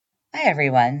Hi,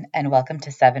 everyone, and welcome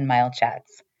to 7 Mile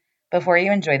Chats. Before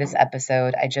you enjoy this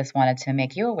episode, I just wanted to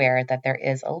make you aware that there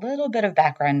is a little bit of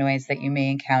background noise that you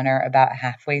may encounter about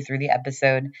halfway through the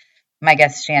episode. My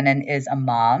guest Shannon is a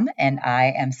mom, and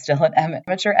I am still an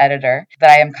amateur editor, but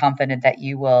I am confident that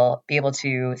you will be able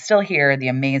to still hear the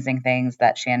amazing things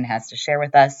that Shannon has to share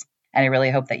with us. And I really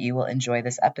hope that you will enjoy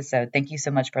this episode. Thank you so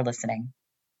much for listening.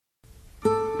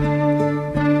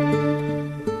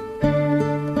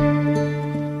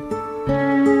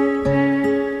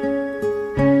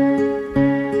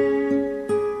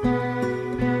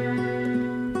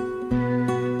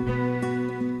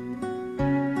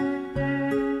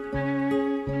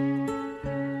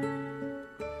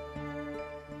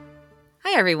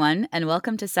 Hi, everyone, and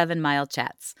welcome to 7 Mile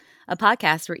Chats, a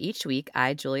podcast where each week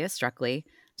I, Julia Struckley,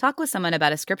 talk with someone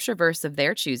about a scripture verse of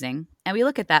their choosing, and we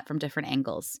look at that from different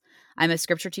angles. I'm a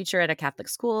scripture teacher at a Catholic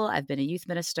school, I've been a youth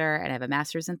minister, and I have a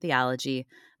master's in theology,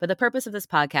 but the purpose of this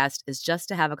podcast is just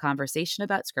to have a conversation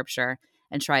about scripture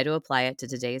and try to apply it to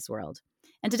today's world.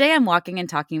 And today I'm walking and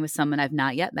talking with someone I've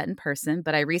not yet met in person,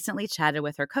 but I recently chatted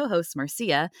with her co-host,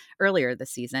 Marcia, earlier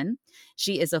this season.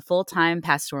 She is a full-time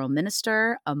pastoral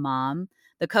minister, a mom,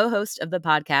 the co-host of the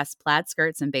podcast Plaid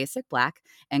Skirts and Basic Black,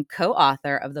 and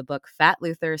co-author of the book Fat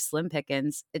Luther, Slim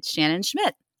Pickens. It's Shannon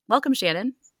Schmidt. Welcome,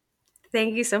 Shannon.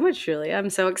 Thank you so much, Julia.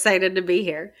 I'm so excited to be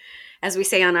here. As we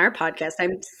say on our podcast,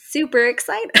 I'm super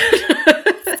excited.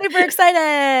 Super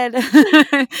excited.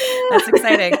 That's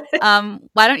exciting.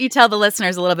 Why don't you tell the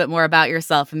listeners a little bit more about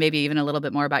yourself and maybe even a little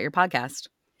bit more about your podcast?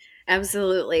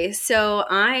 Absolutely. So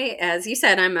as you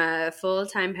said, I'm a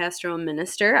full-time pastoral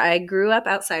minister. I grew up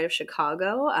outside of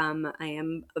Chicago. I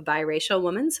am a biracial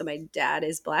woman. So my dad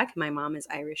is Black. My mom is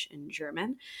Irish and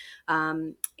German.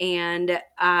 And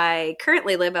I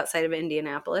currently live outside of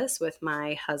Indianapolis with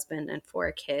my husband and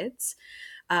 4 kids.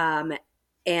 And,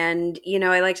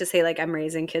 I like to say, I'm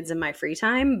raising kids in my free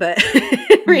time, but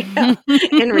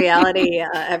in reality,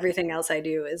 everything else I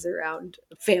do is around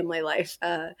family life.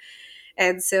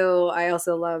 And so I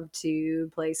also love to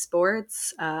play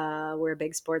sports. We're a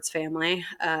big sports family.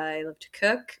 I love to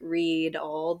cook, read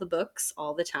all the books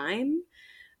all the time,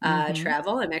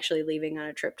 travel. I'm actually leaving on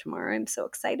a trip tomorrow. I'm so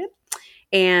excited.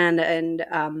 And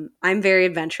I'm very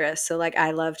adventurous. So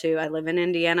I live in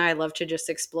Indiana. I love to just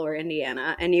explore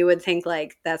Indiana. And you would think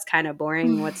that's kind of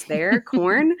boring. What's there?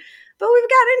 Corn. But we've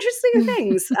got interesting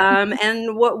things.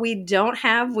 And what we don't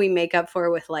have, we make up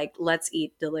for with let's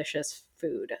eat delicious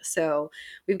food. So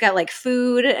we've got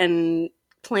food and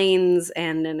planes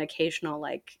and an occasional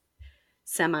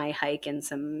semi hike and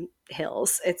some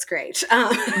hills. It's great.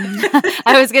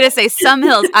 I was going to say some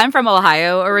hills. I'm from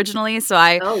Ohio originally, so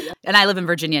and I live in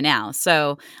Virginia now.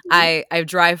 So I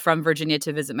drive from Virginia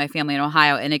to visit my family in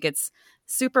Ohio, and it gets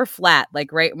super flat,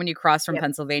 right when you cross from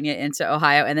Pennsylvania into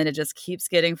Ohio, and then it just keeps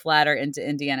getting flatter into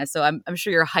Indiana. So I'm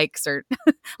sure your hikes are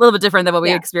a little bit different than what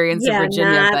we experienced in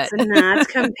Virginia. Not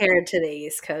compared to the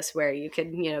East Coast where you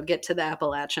could, get to the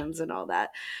Appalachians and all that.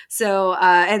 So,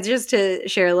 and just to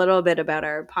share a little bit about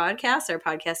our podcast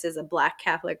is a Black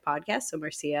Catholic podcast. So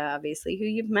Marcia, obviously, who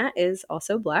you've met, is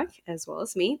also Black as well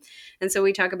as me. And so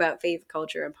we talk about faith,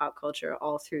 culture, and pop culture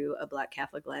all through a Black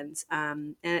Catholic lens.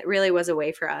 And it really was a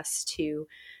way for us to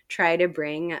try to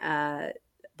bring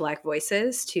Black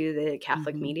voices to the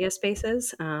Catholic media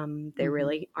spaces. There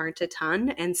really aren't a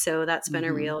ton. And so that's been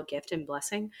a real gift and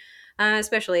blessing,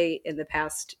 especially in the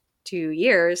past 2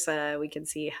 years. We can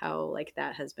see how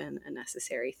that has been a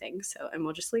necessary thing. So, and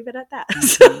we'll just leave it at that.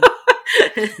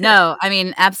 No, I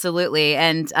mean, absolutely.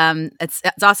 And it's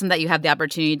awesome that you have the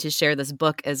opportunity to share this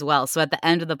book as well. So at the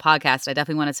end of the podcast, I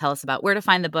definitely want to tell us about where to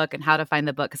find the book and how to find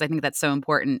the book, because I think that's so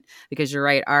important, because you're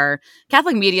right. Our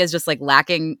Catholic media is just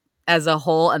lacking as a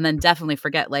whole, and then definitely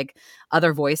forget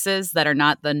other voices that are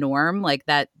not the norm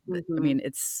that. I mean,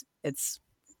 it's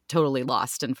totally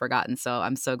lost and forgotten. So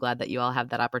I'm so glad that you all have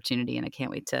that opportunity, and I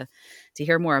can't wait to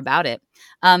hear more about it.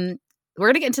 We're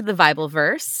going to get into the Bible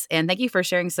verse, and thank you for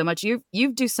sharing so much. You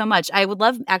do so much. I would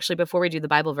love, actually, before we do the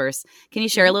Bible verse, can you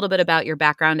share a little bit about your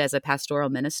background as a pastoral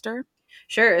minister?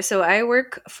 Sure. So I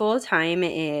work full-time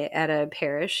at a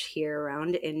parish here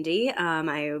around Indy.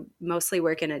 I mostly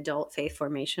work in adult faith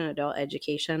formation, adult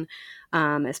education,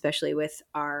 especially with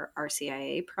our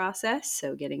RCIA process.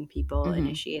 So getting people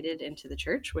initiated into the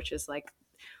church, which is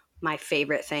my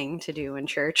favorite thing to do in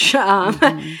church. But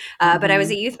I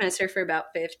was a youth minister for about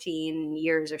 15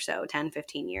 years or so, 10,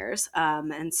 15 years.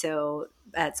 And so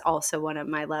that's also one of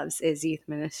my loves is youth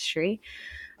ministry.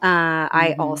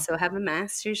 I Mm-hmm. also have a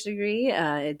master's degree,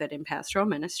 but in pastoral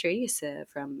ministry, so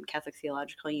from Catholic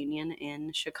Theological Union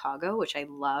in Chicago, which I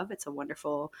love. It's a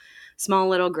wonderful, small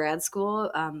little grad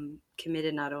school,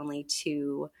 committed not only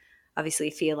to obviously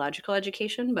theological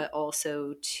education, but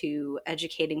also to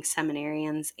educating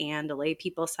seminarians and lay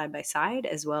people side by side,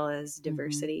 as well as Mm-hmm.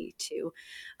 diversity too.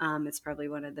 It's probably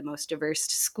one of the most diverse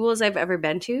schools I've ever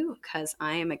been to because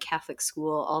I am a Catholic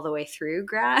school all the way through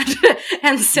grad.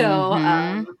 And so,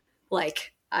 Mm-hmm.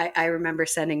 like, I remember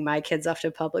sending my kids off to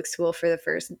public school for the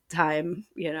first time,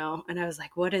 and I was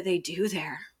like, what do they do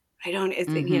there? I don't,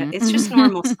 it's just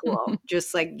normal school,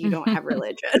 just like you don't have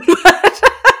religion.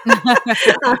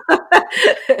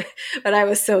 But I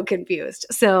was so confused.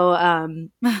 So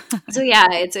yeah,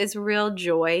 it's real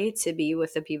joy to be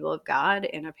with the people of God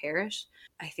in a parish.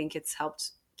 I think it's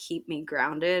helped keep me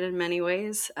grounded in many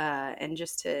ways, and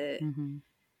just Mm-hmm.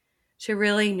 to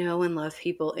really know and love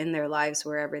people in their lives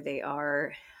wherever they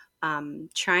are.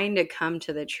 Trying to come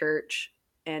to the church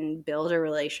and build a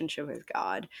relationship with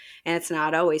God, and it's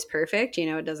not always perfect.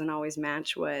 It doesn't always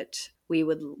match what we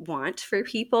would want for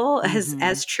people Mm-hmm.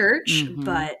 as church, Mm-hmm.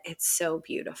 but it's so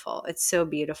beautiful. It's so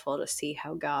beautiful to see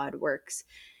how God works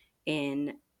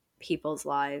in people's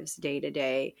lives day to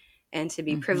day, and to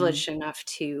be Mm-hmm. privileged enough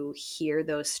to hear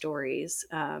those stories,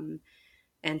 and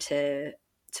to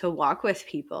walk with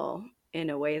people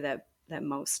in a way that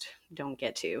most don't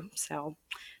get to. So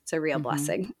it's a real Mm-hmm.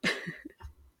 blessing.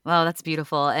 Well, that's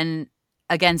beautiful. And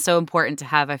again, so important to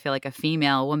have, I feel like, a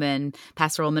female woman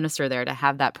pastoral minister there. To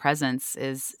have that presence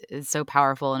is so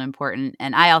powerful and important.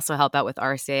 And I also help out with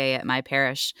RCA at my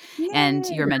parish. And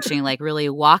Yay. you're mentioning like really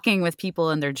walking with people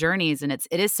in their journeys. And it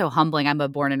is so humbling. I'm a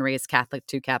born and raised Catholic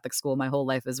to Catholic school my whole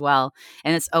life as well.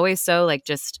 And it's always so like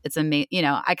just it's amazing.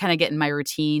 I kind of get in my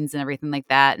routines and everything like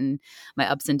that and my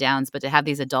ups and downs. But to have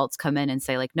these adults come in and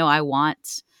say, like, no, I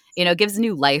want gives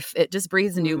new life. It just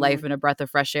breathes a new life Mhm. and a breath of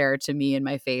fresh air to me and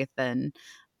my faith. And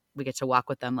we get to walk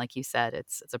with them, like you said.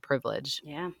 It's a privilege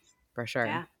Yeah. for sure.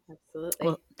 Yeah, absolutely.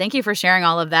 Well, thank you for sharing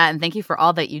all of that. And thank you for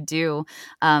all that you do.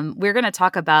 We're going to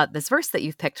talk about this verse that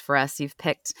you've picked for us. You've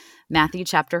picked Matthew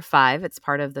chapter 5. It's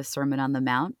part of the Sermon on the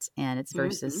Mount, and it's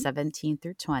verses Mhm. 17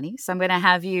 through 20. So I'm going to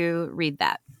have you read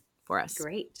that for us.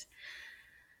 Great.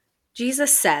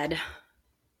 Jesus said,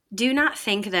 "Do not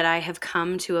think that I have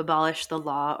come to abolish the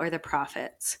law or the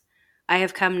prophets. I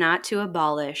have come not to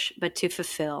abolish, but to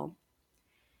fulfill.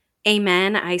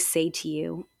 Amen, I say to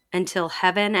you, until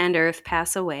heaven and earth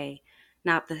pass away,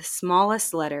 not the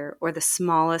smallest letter or the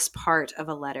smallest part of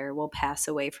a letter will pass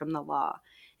away from the law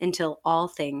until all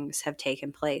things have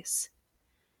taken place.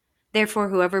 Therefore,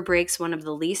 whoever breaks one of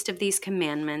the least of these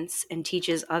commandments and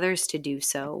teaches others to do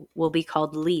so will be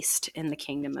called least in the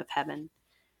kingdom of heaven.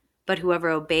 But whoever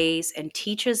obeys and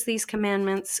teaches these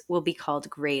commandments will be called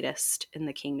greatest in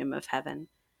the kingdom of heaven.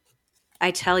 I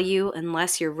tell you,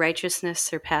 unless your righteousness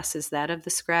surpasses that of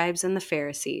the scribes and the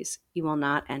Pharisees, you will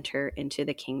not enter into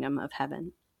the kingdom of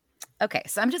heaven." Okay,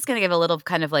 so I'm just going to give a little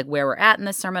kind of like where we're at in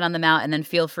the Sermon on the Mount, and then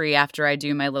feel free after I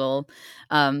do my little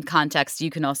context. You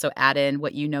can also add in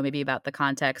what you know maybe about the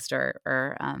context or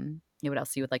what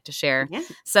else you would like to share. Yeah.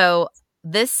 So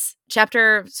this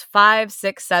chapter 5,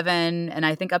 6, 7, and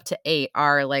I think up to 8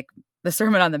 are like the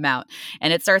Sermon on the Mount,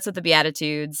 and it starts with the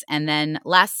Beatitudes. And then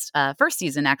first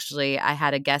season, actually, I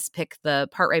had a guest pick the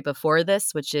part right before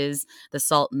this, which is the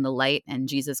salt and the light, and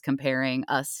Jesus comparing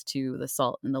us to the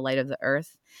salt and the light of the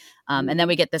earth. And then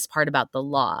we get this part about the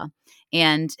law.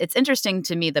 And it's interesting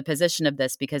to me, the position of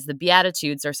this, because the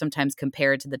Beatitudes are sometimes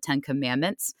compared to the 10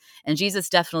 Commandments. And Jesus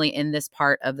definitely in this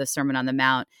part of the Sermon on the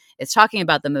Mount is talking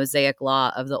about the Mosaic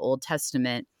law of the Old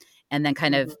Testament and then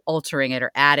kind Mm-hmm. of altering it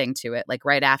or adding to it. Like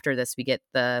right after this, we get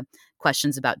the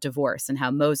questions about divorce and how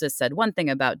Moses said one thing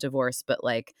about divorce, but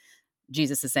like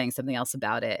Jesus is saying something else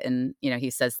about it. And, he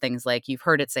says things like, you've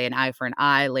heard it say an eye for an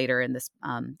eye later in this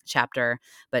chapter,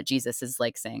 but Jesus is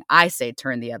like saying, I say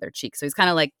turn the other cheek. So he's kind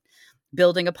of like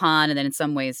building upon and then in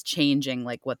some ways changing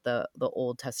like what the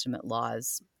Old Testament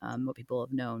laws, what people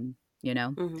have known.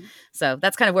 Mm-hmm. So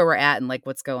that's kind of where we're at and like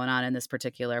what's going on in this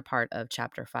particular part of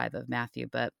chapter 5 of Matthew.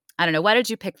 But I don't know. Why did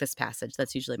you pick this passage?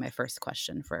 That's usually my first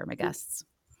question for my guests.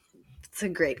 It's a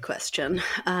great question.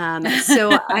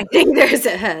 So I think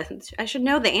I should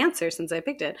know the answer since I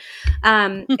picked it.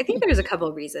 I think there's a couple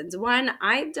of reasons. One,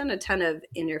 I've done a ton of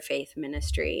interfaith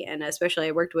ministry, and especially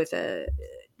I worked with a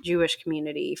Jewish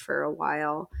community for a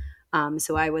while.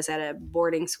 So I was at a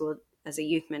boarding school as a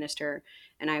youth minister,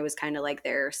 and I was kind of like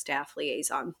their staff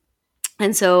liaison.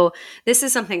 And so this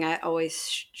is something that always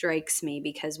strikes me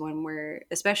because when we're,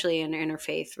 especially in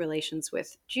interfaith relations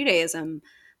with Judaism,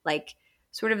 like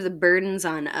sort of the burdens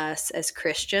on us as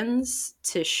Christians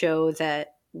to show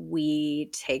that we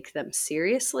take them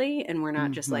seriously and we're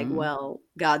not just like, Mm-hmm. well,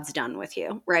 God's done with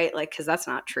you, right? Like, because that's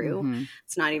not true. Mm-hmm.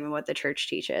 It's not even what the church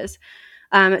teaches.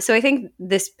 So I think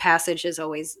this passage has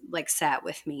always like sat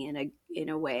with me in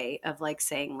a way of like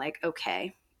saying like,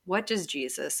 okay, what does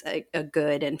Jesus, a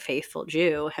good and faithful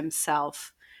Jew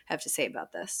himself, have to say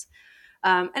about this?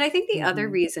 And I think the other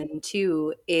Mm-hmm. reason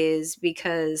too is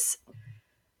because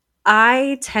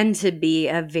I tend to be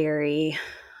a very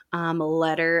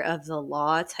letter of the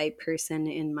law type person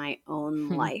in my own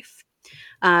life.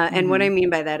 And what I Mm-hmm. mean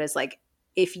by that is like,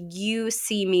 if you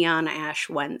see me on Ash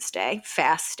Wednesday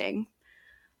fasting,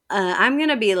 I'm going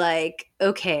to be like,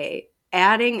 okay,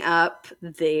 adding up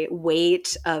the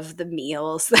weight of the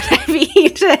meals that I've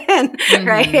eaten,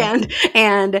 right? Mm-hmm.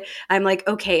 And I'm like,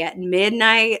 okay, at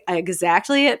midnight,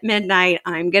 exactly at midnight,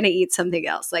 I'm going to eat something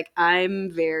else. Like,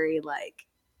 I'm very like,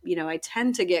 I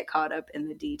tend to get caught up in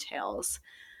the details,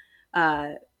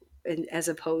 uh, as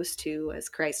opposed to, as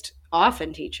Christ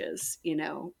often teaches,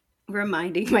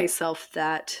 reminding myself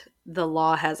that the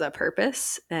law has a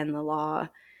purpose and the law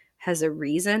has a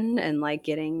reason, and like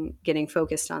getting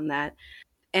focused on that.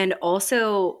 And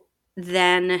also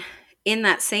then in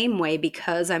that same way,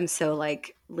 because I'm so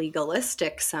like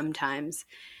legalistic sometimes,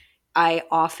 I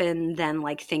often then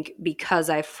like think because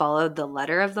I followed the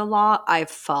letter of the law,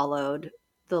 I've followed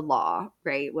the law,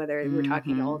 right? Whether we're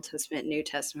talking Mm-hmm. Old Testament, New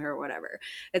Testament, or whatever.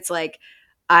 It's like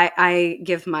I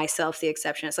give myself the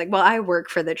exception. It's like, well, I work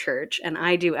for the church and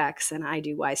I do X and I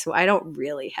do Y, so I don't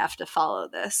really have to follow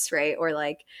this, right? Or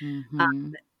like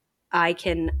Mm-hmm. I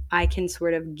can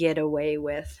sort of get away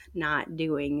with not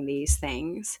doing these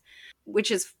things,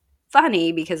 which is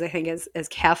funny because I think as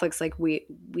Catholics, like we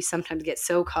sometimes get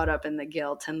so caught up in the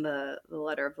guilt and the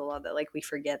letter of the law that like we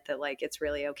forget that like it's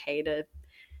really okay to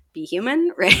be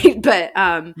human, right?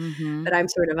 Mm-hmm. But I'm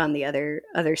sort of on the other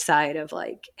side of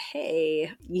like,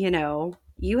 hey,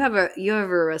 you have a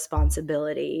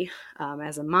responsibility,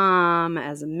 as a mom,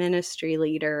 as a ministry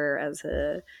leader, as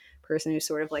a person who's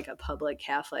sort of like a public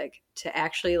Catholic, to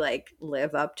actually like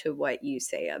live up to what you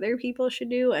say other people should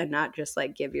do and not just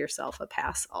like give yourself a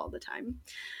pass all the time.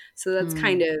 So that's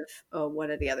kind of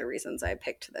one of the other reasons I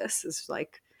picked this is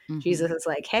like Mm-hmm. Jesus is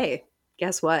like, hey,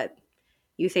 guess what?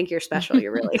 You think you're special,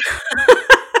 you're really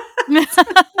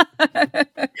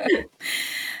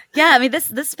Yeah, I mean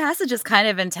this passage is kind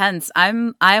of intense.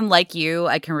 I'm like you.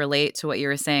 I can relate to what you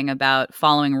were saying about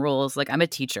following rules. Like I'm a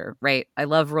teacher, right? I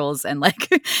love rules and like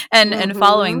and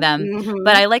following Mhm, them.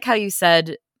 But mhm, I like how you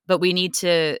said, but we need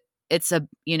to it's a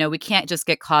we can't just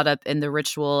get caught up in the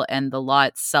ritual and the law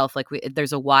itself. Like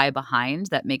there's a why behind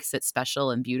that makes it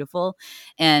special and beautiful.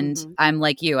 And mhm, I'm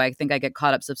like you. I think I get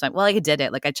caught up sometimes. Well, I did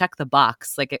it. Like I checked the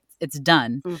box. Like it's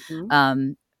done. mhm,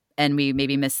 Um, and we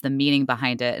maybe miss the meaning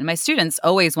behind it. And my students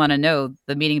always want to know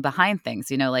the meaning behind things,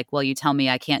 like, well, you tell me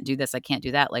I can't do this, I can't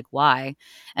do that. Like, why?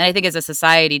 And I think as a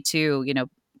society, too,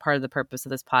 part of the purpose of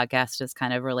this podcast is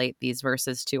kind of relate these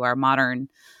verses to our modern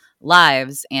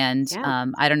lives. And yeah.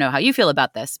 I don't know how you feel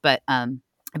about this, but I've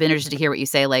been interested to hear what you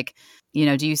say. Like, do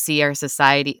you see our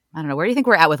society? I don't know. Where do you think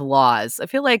we're at with laws? I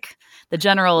feel like the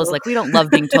general is Ugh. like, we don't love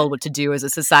being told what to do as a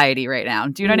society right now.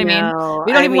 Do you know what I mean? No,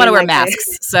 We don't I even want mean, to wear like,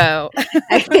 masks. So,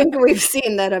 I think we've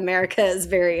seen that America is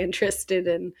very interested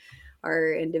in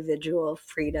our individual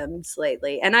freedoms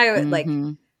lately, and I would like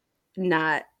hmm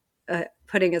not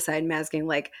putting aside masking,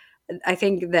 like I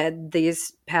think that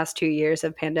these past 2 years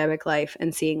of pandemic life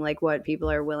and seeing like what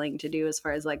people are willing to do as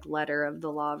far as like letter of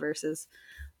the law versus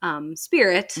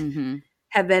spirit hmm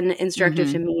have been instructive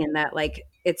to hmm me in that like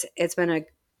it's been a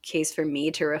case for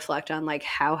me to reflect on like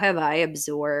how have I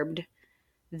absorbed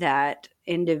that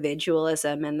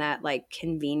individualism and that like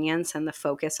convenience and the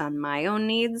focus on my own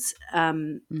needs,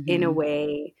 in a hmm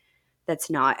way that's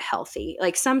not healthy.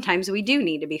 Like sometimes we do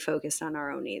need to be focused on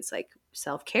our own needs. Like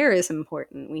self-care is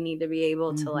important. We need to be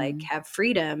able to like hmm have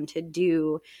freedom to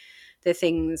do the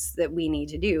things that we need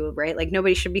to do, right? Like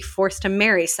nobody should be forced to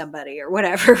marry somebody or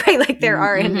whatever, right? Like there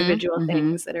are hmm individual hmm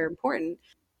things that are important.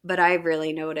 But I've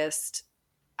really noticed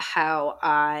how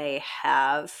I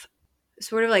have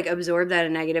sort of like absorbed that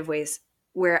in negative ways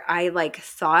where I like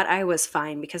thought I was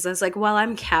fine because I was like, well,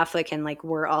 I'm Catholic and like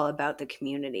we're all about the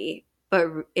community. But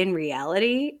in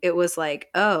reality, it was like,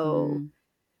 oh,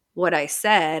 what I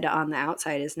said on the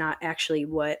outside is not actually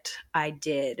what I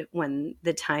did when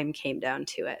the time came down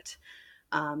to it.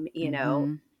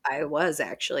 hmm I was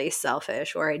actually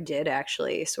selfish, or I did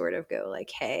actually sort of go like,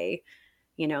 hey,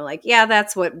 like, yeah,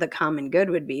 that's what the common good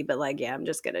would be, but like, yeah, I'm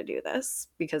just going to do this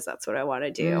because that's what I want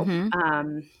to do. hmm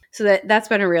So that's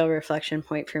been a real reflection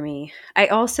point for me. I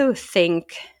also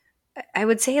think I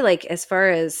would say, like, as far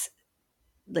as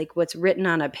like what's written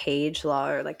on a page law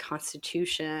or like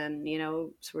constitution,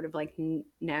 sort of like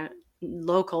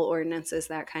local ordinances,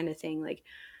 that kind of thing, like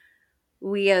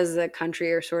we as a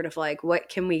country are sort of like, what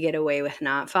can we get away with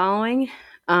not following?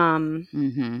 um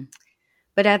Mm-hmm.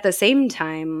 but at the same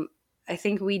time, I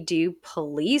think we do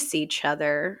police each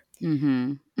other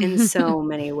Mm-hmm. in so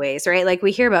many ways, right? Like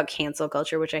we hear about cancel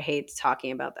culture, which I hate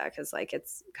talking about that because like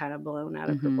it's kind of blown out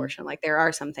of Mm-hmm. proportion. Like there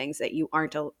are some things that you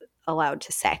aren't allowed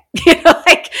to say.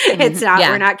 Like Mm-hmm. it's not,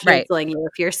 we're Yeah, not right. canceling you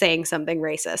if you're saying something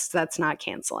racist. That's not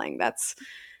canceling. That's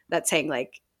saying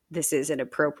like this is an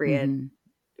appropriate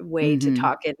Mm-hmm. way to Mm-hmm.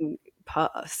 talk in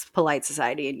polite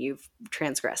society, and you've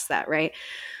transgressed that, right?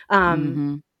 Um,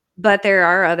 Mm-hmm. but there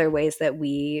are other ways that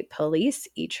we police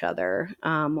each other,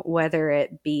 whether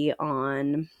it be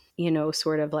on,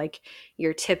 sort of like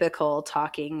your typical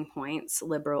talking points,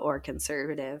 liberal or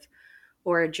conservative,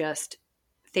 or just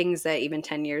things that even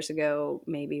 10 years ago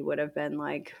maybe would have been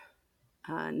like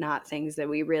not things that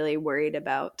we really worried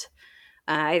about.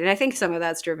 And I think some of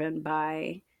that's driven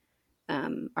by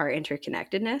our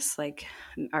interconnectedness, like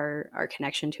our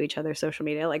connection to each other, social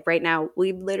media. Like right now,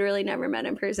 we've literally never met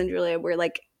in person, Julia. We're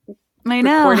like I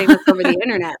know. recording this over the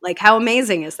internet. Like how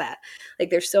amazing is that? Like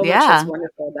there's so much that's Yeah.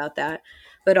 wonderful about that.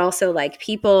 But also like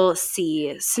people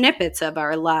see snippets of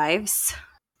our lives.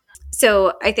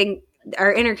 So I think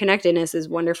our interconnectedness is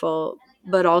wonderful,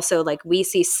 but also like we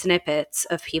see snippets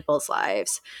of people's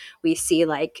lives. We see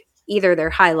like either their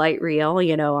highlight reel,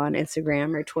 on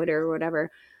Instagram or Twitter or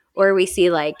whatever, or we see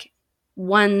like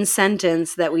one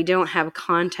sentence that we don't have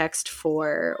context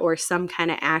for, or some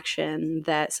kind of action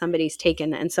that somebody's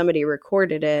taken and somebody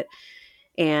recorded it.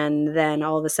 And then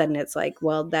all of a sudden it's like,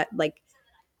 well, that like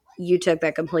you took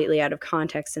that completely out of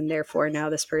context, and therefore now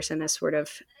this person is sort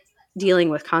of dealing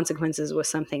with consequences with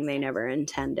something they never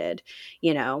intended.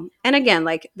 And again,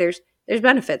 like there's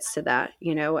benefits to that.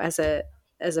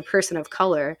 As a person of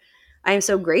color, I am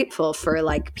so grateful for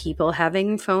like people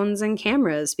having phones and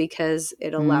cameras, because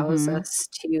it allows Mm-hmm. us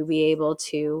to be able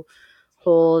to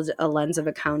hold a lens of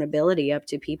accountability up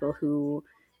to people who,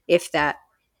 if that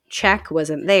check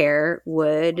wasn't there,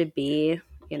 would be,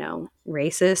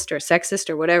 racist or sexist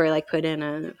or whatever, like put in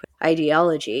an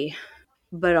ideology.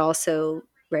 But also,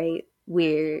 right,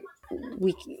 we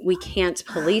can't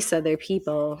police other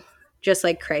people, just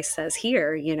like Christ says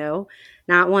here.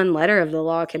 Not one letter of the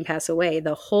law can pass away.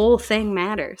 The whole thing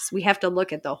matters. We have to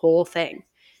look at the whole thing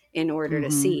in order to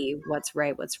Mm-hmm. see what's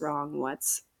right, what's wrong,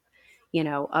 what's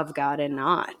of God and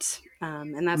not.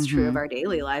 And that's true of Mm-hmm. our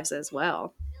daily lives as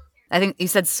well. I think you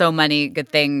said so many good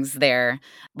things there.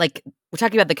 Like we're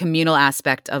talking about the communal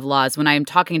aspect of laws. When I'm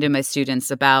talking to my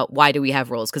students about why do we have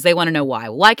rules, because they want to know why.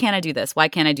 Why can't I do this? Why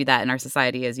can't I do that? And our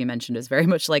society, as you mentioned, is very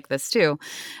much like this too.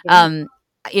 Yeah. Um,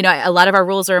 a lot of our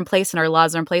rules are in place and our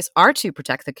laws are in place are to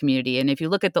protect the community. And if you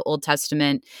look at the Old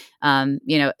Testament,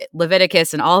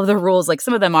 Leviticus and all of the rules, like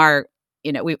some of them are,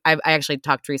 I actually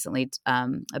talked recently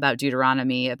about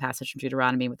Deuteronomy, a passage from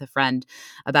Deuteronomy with a friend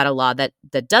about a law that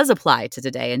does apply to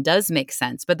today and does make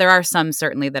sense. But there are some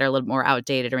certainly that are a little more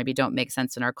outdated or maybe don't make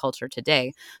sense in our culture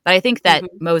today. But I think that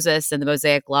Mm-hmm. Moses and the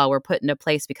Mosaic Law were put into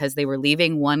place because they were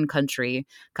leaving one country,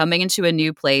 coming into a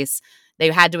new place.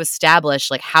 They had to establish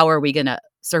like how are we going to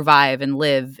survive and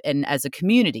live and as a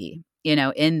community,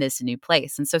 in this new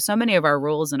place. And so many of our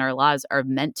rules and our laws are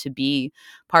meant to be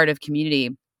part of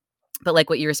community. But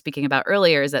like what you were speaking about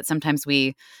earlier is that sometimes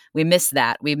we miss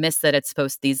that. We miss that it's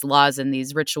supposed these laws and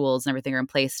these rituals and everything are in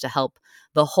place to help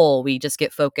the whole. We just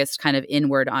get focused kind of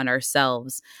inward on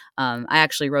ourselves. I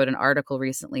actually wrote an article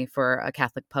recently for a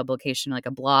Catholic publication, like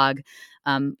a blog.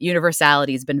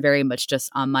 Universality has been very much just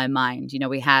on my mind.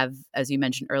 We have, as you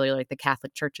mentioned earlier, like the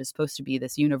Catholic Church is supposed to be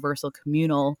this universal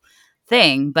communal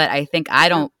thing, but I think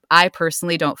Yeah. I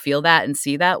personally don't feel that and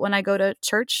see that when I go to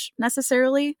church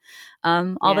necessarily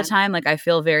all the Yeah. time. Like I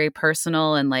feel very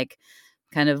personal and like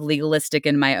kind of legalistic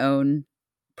in my own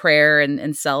prayer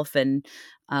and self. And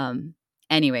um,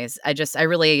 anyways, I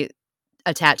really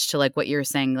attach to like what you're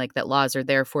saying, like that laws are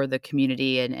there for the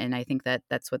community. And I think that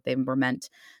that's what they were meant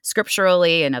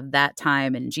scripturally and of that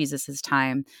time and Jesus's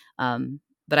time.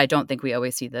 But I don't think we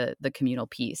always see the communal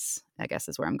piece, I guess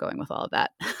is where I'm going with all of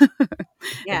that.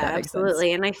 If Yeah, that makes sense.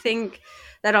 absolutely. And I think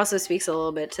that also speaks a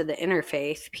little bit to the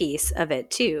interfaith piece of it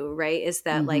too, right? Is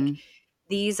that like Mm-hmm.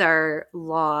 these are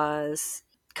laws,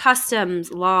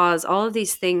 customs, laws, all of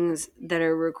these things that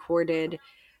are recorded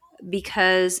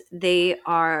because they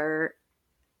are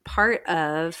part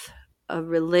of a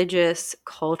religious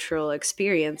cultural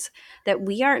experience that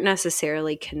we aren't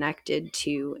necessarily connected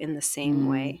to in the same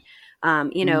way.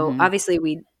 Mm-hmm. Obviously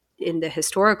in the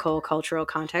historical cultural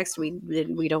context,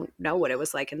 we don't know what it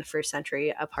was like in the first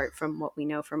century, apart from what we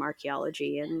know from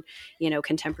archaeology and,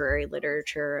 contemporary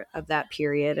literature of that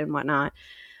period and whatnot.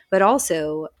 But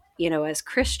also, as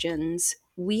Christians,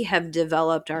 we have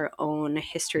developed our own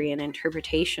history and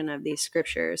interpretation of these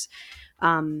scriptures,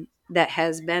 that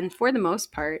has been, for the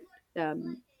most part,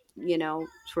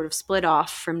 sort of split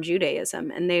off from Judaism,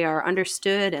 and they are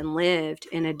understood and lived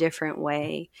in a different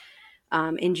way,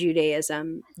 in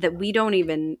Judaism, that we don't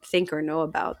even think or know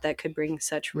about, that could bring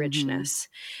such richness.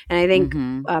 And I think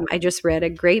I just read a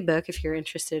great book, if you're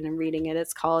interested in reading it.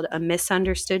 It's called A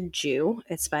Misunderstood Jew.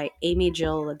 It's by Amy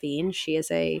Jill Levine. She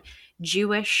is a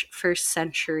Jewish first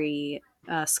century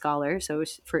scholar. So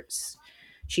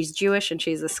she's Jewish, and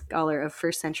she's a scholar of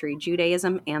first century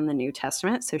Judaism and the New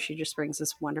Testament. So she just brings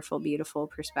this wonderful, beautiful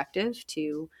perspective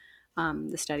to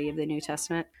the study of the New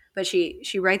Testament. But she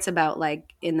writes about,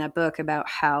 like, in that book, about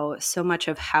how so much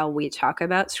of how we talk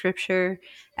about scripture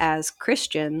as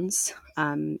Christians,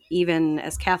 even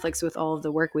as Catholics, with all of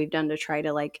the work we've done to try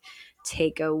to, like,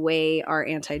 take away our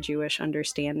anti-Jewish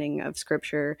understanding of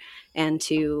scripture and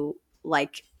to,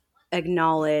 like,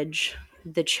 acknowledge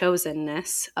the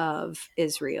chosenness of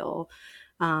Israel,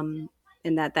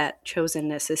 and that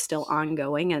chosenness is still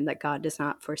ongoing, and that God does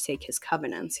not forsake his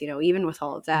covenants. Even with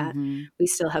all of that, we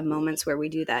still have moments where we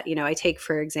do that. I take,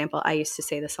 for example, I used to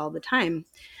say this all the time.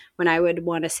 When I would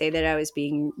want to say that I was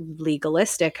being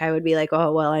legalistic, I would be like,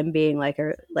 oh, well, I'm being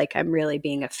I'm really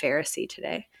being a Pharisee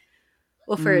today.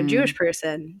 Well, for a Jewish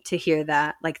person to hear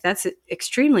that, like, that's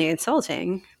extremely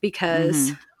insulting,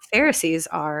 because Pharisees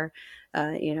are,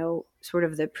 sort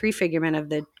of the prefigurement of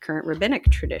the current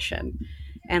rabbinic tradition.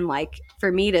 And, like,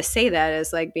 for me to say that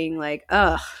is like being like,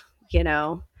 ugh,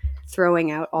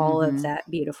 throwing out all of that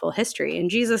beautiful history. And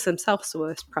Jesus himself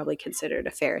was probably considered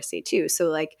a Pharisee too. So,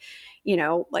 like,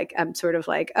 I'm sort of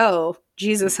like, oh,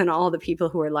 Jesus and all the people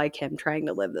who are like him trying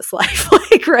to live this life,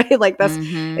 like, right? Like, that's,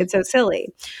 it's so silly.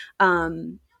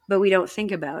 But we don't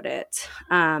think about it.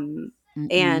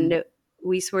 And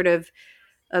we sort of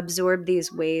absorb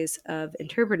these ways of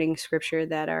interpreting scripture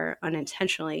that are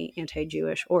unintentionally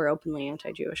anti-Jewish or openly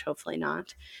anti-Jewish, hopefully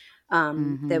not,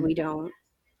 that we don't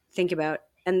think about.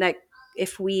 And that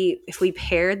if we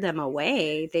pared them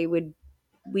away,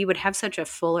 we would have such a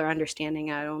fuller understanding,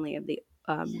 not only of the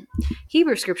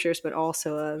Hebrew scriptures, but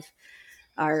also of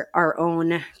our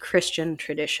own Christian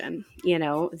tradition,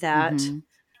 that,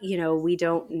 we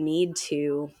don't need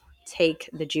to take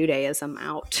the Judaism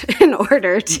out in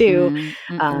order to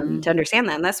understand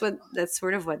that. And that's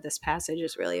sort of what this passage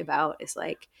is really about, is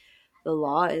like, the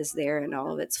law is there in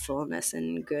all of its fullness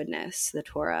and goodness, the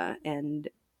Torah, and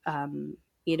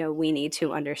we need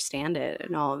to understand it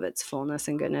in all of its fullness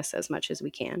and goodness as much as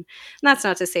we can. And that's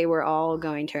not to say we're all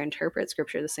going to interpret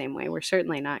scripture the same way. We're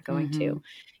certainly not going to.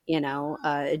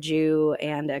 A Jew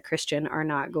and a Christian are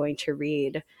not going to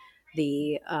read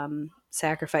the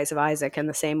sacrifice of Isaac in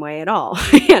the same way at all,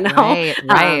 Right.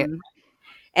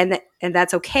 And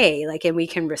that's okay. Like, and we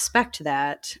can respect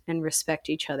that and respect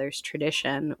each other's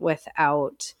tradition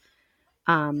without,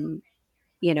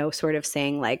 sort of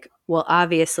saying, like, well,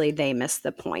 obviously they missed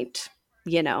the point,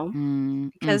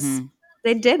 because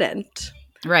they didn't.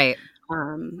 Right.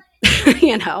 No,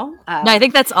 I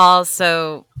think that's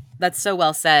so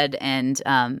well said. And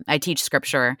I teach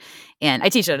scripture, and I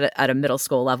teach at a middle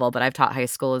school level, but I've taught high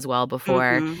school as well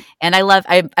before. And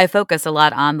I focus a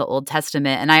lot on the Old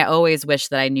Testament, and I always wish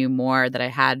that I knew more, that I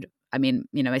had. I mean,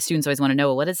 my students always want to know,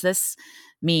 well, what does this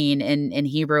mean in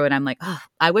Hebrew? And I'm like, oh,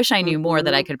 I wish I knew more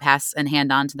that I could pass and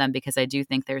hand on to them, because I do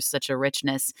think there's such a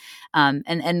richness.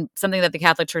 And something that the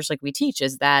Catholic Church, like, we teach,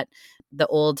 is that the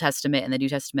Old Testament and the New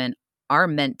Testament are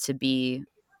meant to be,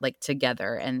 like,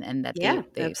 together, and that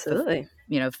they absolutely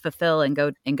fulfill and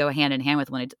go hand in hand with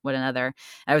one another.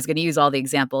 I was going to use all the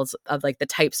examples of, like, the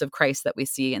types of Christ that we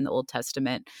see in the Old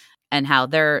Testament, and how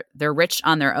they're rich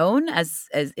on their own as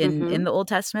in the Old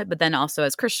Testament, but then also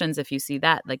as Christians, if you see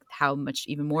that, like, how much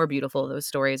even more beautiful those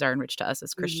stories are and rich to us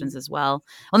as Christians as well.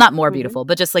 Well, not more beautiful,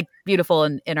 but just, like, beautiful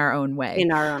in our own way,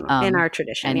 in our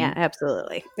tradition. Yeah,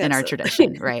 absolutely. In our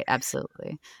tradition, right?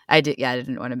 Absolutely. I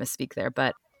didn't want to misspeak there,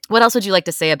 but what else would you like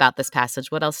to say about this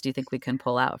passage? What else do you think we can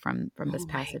pull out from this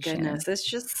passage? My goodness, it's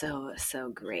just so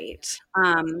great.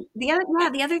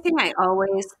 The other thing I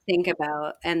always think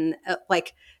about, and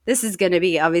like, this is going to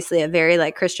be obviously a very,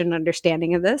 like, Christian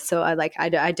understanding of this. So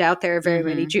I doubt there are very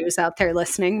many Jews out there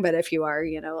listening, but if you are,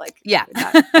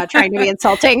 not trying to be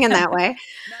insulting in that way,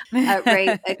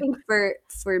 right? I think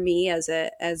for me as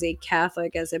a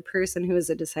Catholic, as a person who is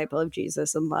a disciple of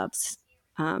Jesus and loves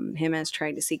him, as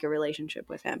trying to seek a relationship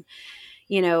with him,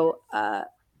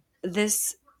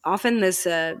 this often this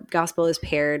gospel is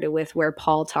paired with where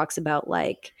Paul talks about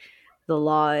like the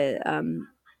law,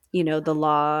 the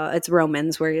law, it's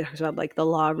Romans where he talks about like the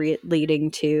law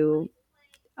leading to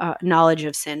knowledge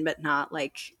of sin, but not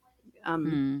like um,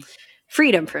 Mm.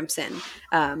 freedom from sin,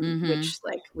 Mm-hmm. which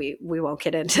like we won't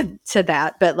get into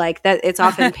that, but like that it's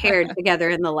often paired together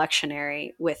in the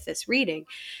lectionary with this reading.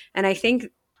 And I think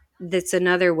that's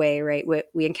another way, right?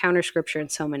 We encounter scripture in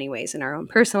so many ways in our own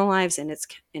personal lives, and it's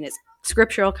in its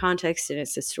scriptural context, in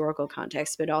its historical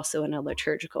context, but also in a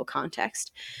liturgical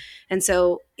context. And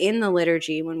so in the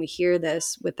liturgy, when we hear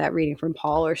this with that reading from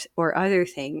Paul or other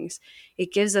things,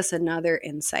 it gives us another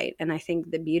insight. And I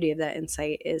think the beauty of that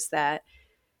insight is that,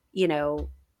 you know,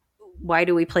 why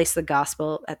do we place the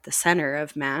gospel at the center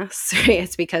of Mass? Right?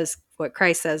 It's because what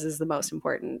Christ says is the most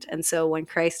important. And so when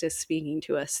Christ is speaking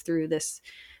to us through this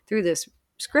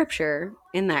scripture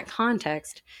in that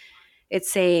context,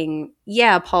 it's saying,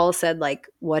 yeah, Paul said, like,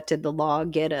 what did the law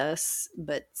get us?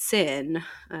 But sin,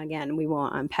 again, we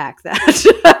won't unpack that.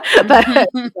 But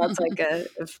that's like a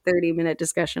 30-minute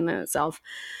discussion in itself.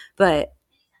 But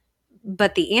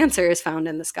the answer is found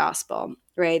in this gospel,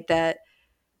 right? That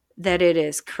it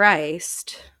is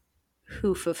Christ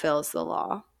who fulfills the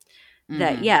law.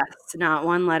 That Mm-hmm. yes, not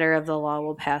one letter of the law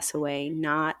will pass away.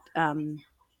 Not,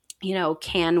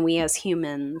 can we as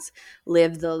humans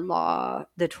live the law,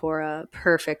 the Torah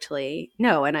perfectly?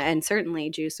 No, and certainly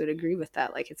Jews would agree with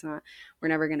that. Like it's not, we're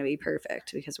never going to be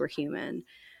perfect because we're human.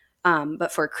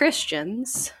 But for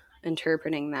Christians,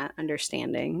 interpreting that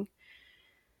understanding,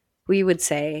 we would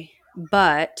say,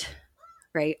 but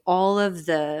right, all of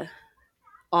the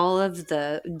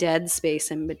dead space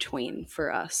in between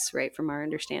for us, right, from our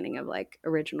understanding of like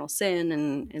original sin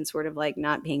and sort of like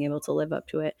not being able to live up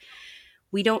to it,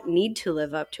 we don't need to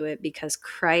live up to it because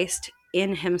Christ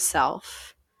in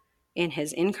himself, in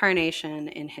his incarnation,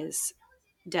 in his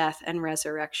death and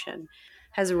resurrection,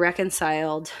 has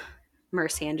reconciled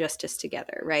mercy and justice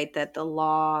together, right? That the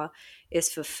law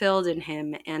is fulfilled in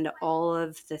him, and all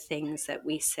of the things that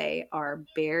we say are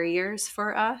barriers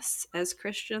for us as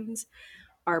Christians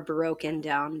are broken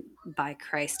down by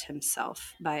Christ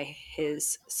himself, by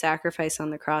his sacrifice on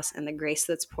the cross and the grace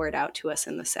that's poured out to us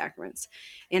in the sacraments.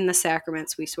 In the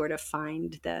sacraments, we sort of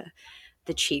find the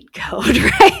cheat code,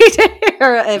 right?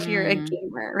 Or if you're a Mm.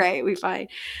 gamer, right? We find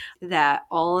that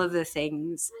all of the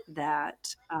things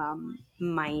that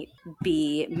might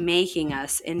be making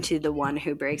us into the one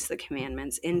who breaks the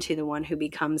commandments, into the one who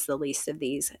becomes the least of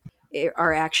these,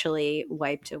 are actually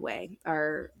wiped away,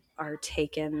 are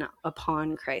taken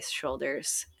upon Christ's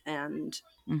shoulders and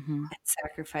Mm-hmm.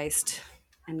 sacrificed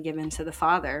and given to the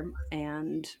Father,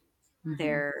 and Mm-hmm.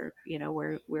 they're,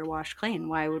 we're washed clean.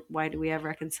 Why do we have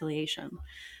reconciliation?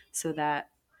 So that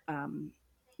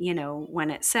when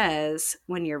it says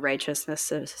when your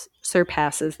righteousness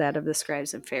surpasses that of the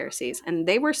scribes and Pharisees, and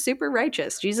they were super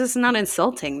righteous, Jesus is not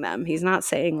insulting them. He's not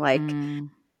saying like Mm.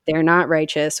 they're not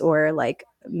righteous, or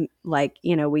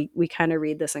we kind of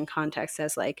read this in context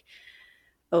as like,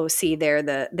 oh, see, they're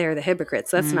the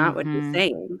hypocrites. That's not what he's Mm-hmm.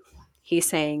 saying. He's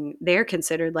saying they're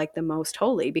considered like the most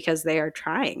holy because they are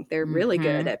trying. They're really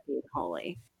good Mm-hmm. at being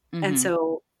holy. And Mm-hmm.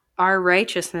 so our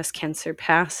righteousness can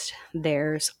surpass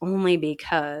theirs only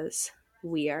because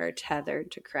we are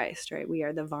tethered to Christ, right? We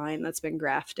are the vine that's been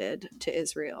grafted to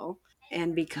Israel.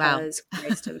 And Wow. because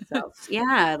Christ himself,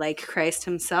 yeah, like Christ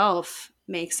himself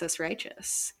makes us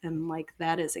righteous. And like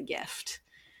that is a gift,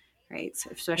 right?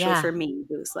 So especially Yeah. for me,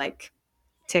 who's like,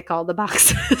 tick all the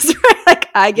boxes, right? Like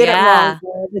I get it wrong Yeah.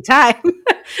 all the time.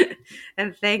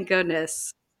 And thank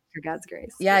goodness for God's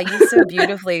grace. Yeah, you so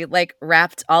beautifully like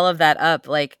wrapped all of that up.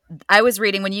 Like I was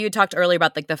reading when you talked earlier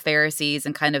about like the Pharisees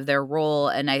and kind of their role,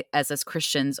 and as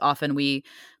Christians, often we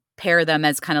pair them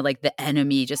as kind of like the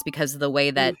enemy just because of the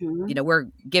way that Mm-hmm. we're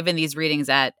given these readings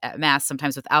at mass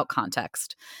sometimes without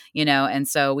context, and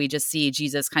so we just see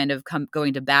Jesus kind of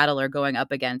going to battle or going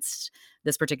up against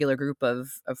this particular group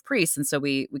of priests, and so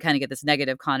we kind of get this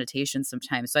negative connotation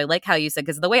sometimes. So I like how you said,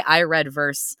 because the way I read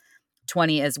verse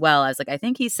 20 as well, I was like, I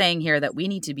think he's saying here that we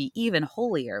need to be even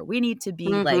holier. We need to be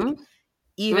like Mm-hmm.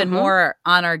 even Mm-hmm. more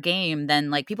on our game than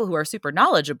like people who are super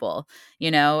knowledgeable,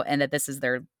 and that this is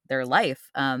their life.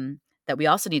 That we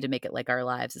also need to make it like our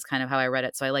lives is kind of how I read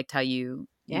it. So I liked how you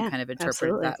Yeah, kind of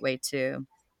interpreted absolutely. that way too.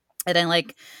 And I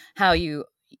like how kind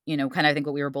of, I think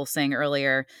what we were both saying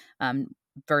earlier,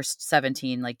 verse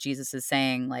 17, like Jesus is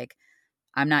saying like,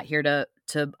 I'm not here to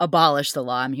abolish the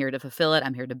law. I'm here to fulfill it.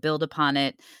 I'm here to build upon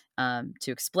it,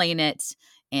 to explain it,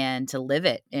 and to live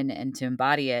it, and to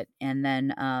embody it. And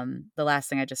then the last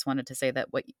thing I just wanted to say, that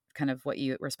what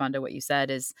you respond to what you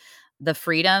said, is the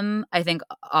freedom. I think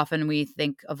often we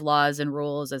think of laws and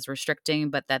rules as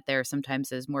restricting, but that there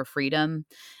sometimes is more freedom.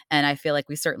 And I feel like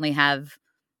we certainly have,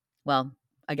 well,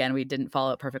 again, we didn't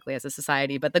follow it perfectly as a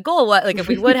society, but the goal was, like, if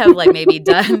we would have like maybe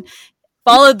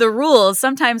followed the rules,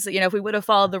 sometimes, if we would have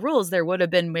followed the rules, there would have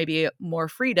been maybe more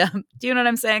freedom. Do you know what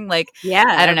I'm saying? Like, Yeah,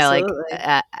 I don't know. Like,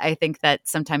 absolutely. I think that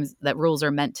sometimes that rules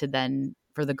are meant to then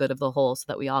for the good of the whole, so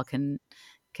that we all can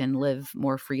live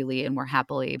more freely and more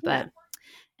happily, Yeah.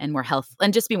 and more health,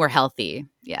 and just be more healthy.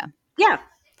 Yeah, Yeah.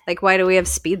 Like, why do we have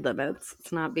speed limits?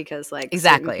 It's not because like certain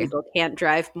exactly. people can't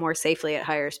drive more safely at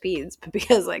higher speeds, but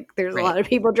because like there's a Right. lot of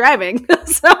people driving.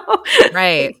 So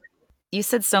Right. You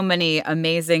said so many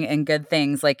amazing and good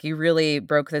things. Like, you really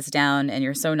broke this down, and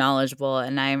you're so knowledgeable.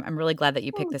 And I'm really glad that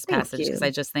you picked oh, this thank passage, because I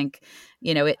you. just think,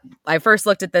 I first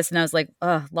looked at this and I was like,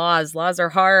 oh, laws are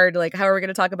hard. Like, how are we going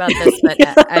to talk about this? But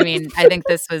Yeah. I mean, I think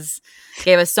this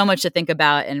gave us so much to think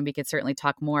about, and we could certainly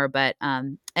talk more. But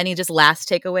any just last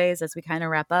takeaways as we kind of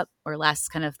wrap up, or last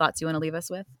kind of thoughts you want to leave us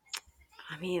with?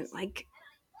 I mean, like,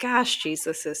 gosh,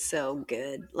 Jesus is so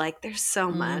good. Like, there's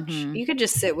so much. Mm-hmm. You could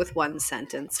just sit with one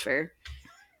sentence for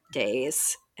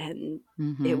days and it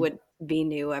Mm-hmm. would be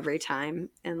new every time.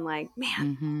 And like,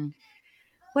 man, Mm-hmm.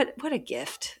 what a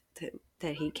gift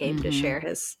that he came to Mm-hmm. share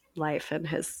his life and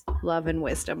his love and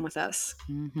wisdom with us.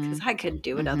 Mm-hmm. Because I couldn't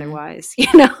do it Mm-hmm. otherwise, you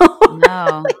know?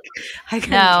 No. Like, I couldn't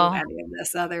do No. any of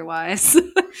this otherwise.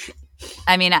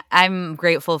 I mean, I'm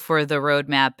grateful for the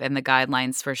roadmap and the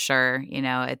guidelines for sure.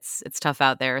 It's tough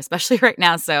out there, especially right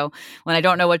now. So when I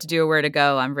don't know what to do or where to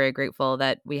go, I'm very grateful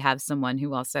that we have someone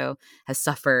who also has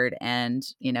suffered, and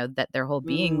that their whole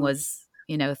being Mm. was,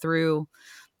 through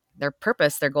their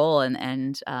purpose, their goal,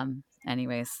 and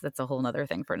anyways, that's a whole nother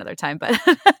thing for another time. But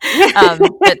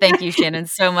but thank you, Shannon,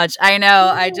 so much. I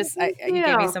know, Thank you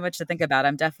gave me you. so much to think about.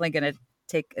 I'm definitely gonna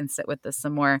take and sit with this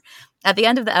some more. At the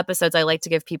end of the episodes, I like to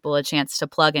give people a chance to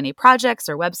plug any projects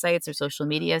or websites or social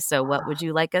media. So what would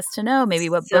you like us to know? Maybe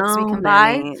what books we So can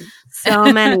buy? many,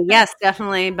 so many. Yes,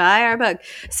 definitely buy our book.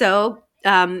 So,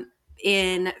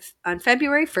 in on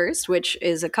February 1st, which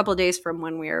is a couple days from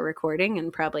when we are recording,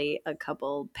 and probably a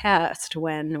couple past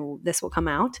when this will come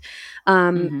out,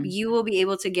 Mm-hmm. you will be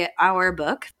able to get our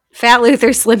book, Fat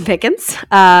Luther Slim Pickens.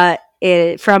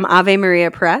 From Ave Maria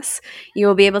Press. You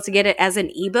will be able to get it as an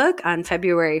ebook on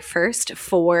February 1st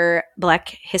for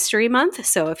Black History Month.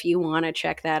 So if you want to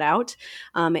check that out,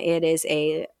 it is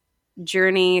a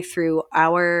journey through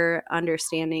our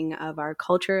understanding of our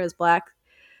culture as Black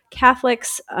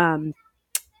Catholics,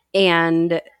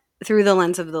 and through the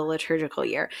lens of the liturgical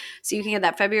year. So you can get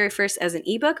that February 1st as an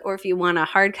ebook, or if you want a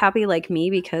hard copy like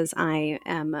me, because I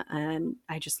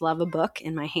just love a book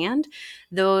in my hand,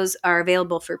 those are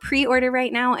available for pre-order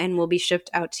right now and will be shipped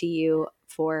out to you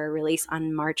for release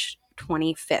on March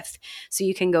 25th. So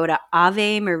you can go to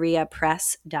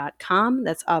avemariapress.com.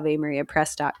 That's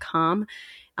avemariapress.com.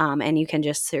 And you can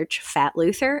just search Fat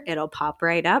Luther. It'll pop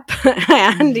right up,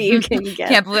 and you can get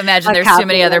Can't imagine a there's too copy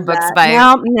many other of books that. by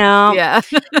No, no, yeah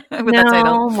with that title.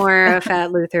 no more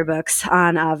Fat Luther books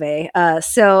on Ave.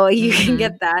 So you can Mm-hmm.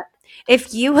 get that.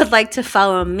 If you would like to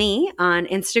follow me on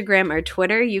Instagram or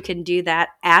Twitter, you can do that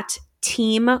at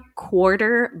Team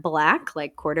Quarter Black,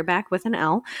 like quarterback with an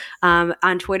L.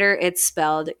 On Twitter, it's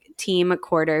spelled Team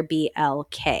Quarter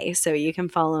BLK. So you can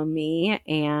follow me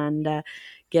and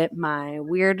get my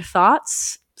weird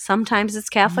thoughts. Sometimes it's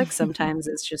Catholic, sometimes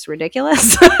it's just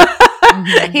ridiculous.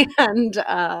 Mm-hmm.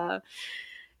 And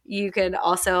you can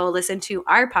also listen to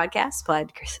our podcast,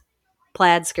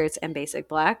 Plaid Skirts and Basic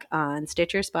Black, on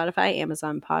Stitcher, Spotify,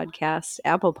 Amazon Podcasts,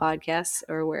 Apple Podcasts,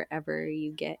 or wherever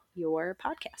you get your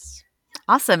podcasts.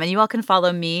 Awesome. And you all can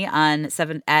follow me on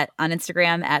on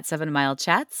Instagram at 7 Mile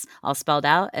Chats, all spelled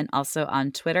out, and also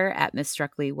on Twitter at Miss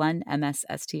Struckley1,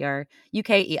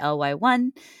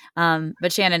 MSSTRUKELY1.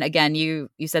 But Shannon, again, you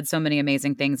said so many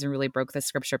amazing things and really broke the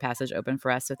scripture passage open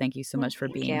for us. So thank you so Well, much for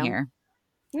thank being you. here.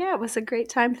 Yeah, it was a great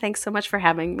time. Thanks so much for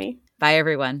having me. Bye,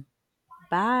 everyone.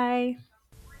 Bye.